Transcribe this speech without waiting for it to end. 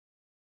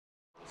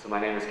So my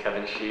name is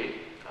Kevin Shee.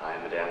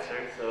 I'm a dancer.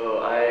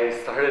 So I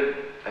started,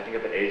 I think,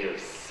 at the age of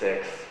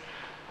 6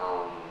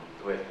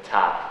 with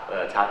tap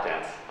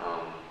dance,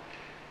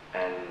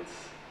 and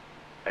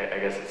I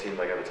guess it seemed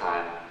like at the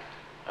time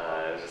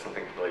it was just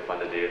something really fun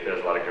to do. There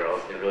was a lot of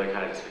girls. It really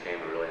kind of just became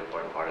a really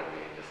important part of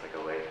me, and just like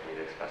a way for me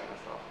to express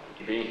myself.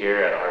 Being here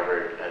at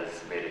Harvard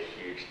has made a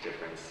huge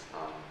difference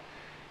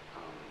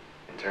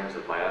in terms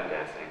of my own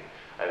dancing.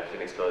 I've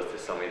been exposed to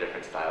so many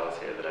different styles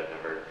here that I've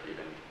never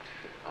even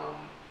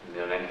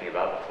known anything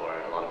about before.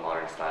 A lot of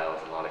modern styles,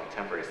 a lot of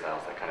contemporary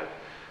styles that kind of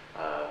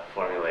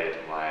formulate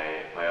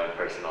my own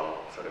personal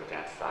sort of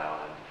dance style.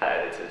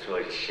 And it's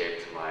really just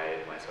shaped my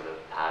sort of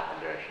path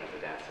and direction as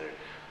a dancer.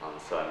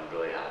 So I'm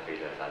really happy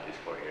to have had these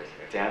 4 years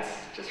here. Dance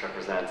just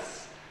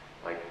represents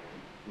like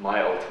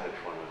my ultimate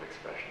form of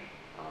expression.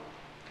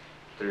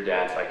 Through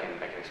dance, I can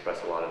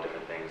express a lot of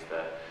different things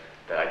that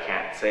I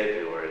can't say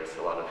through words.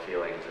 A lot of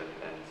feelings,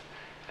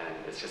 and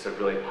it's just a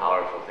really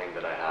powerful thing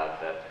that I have.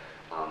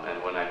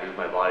 And when I move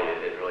my body,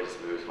 it really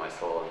just moves my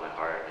soul and my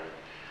heart.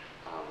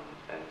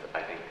 And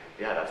I think,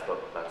 yeah, that's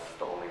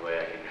the only way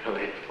I can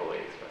really fully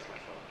express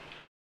myself.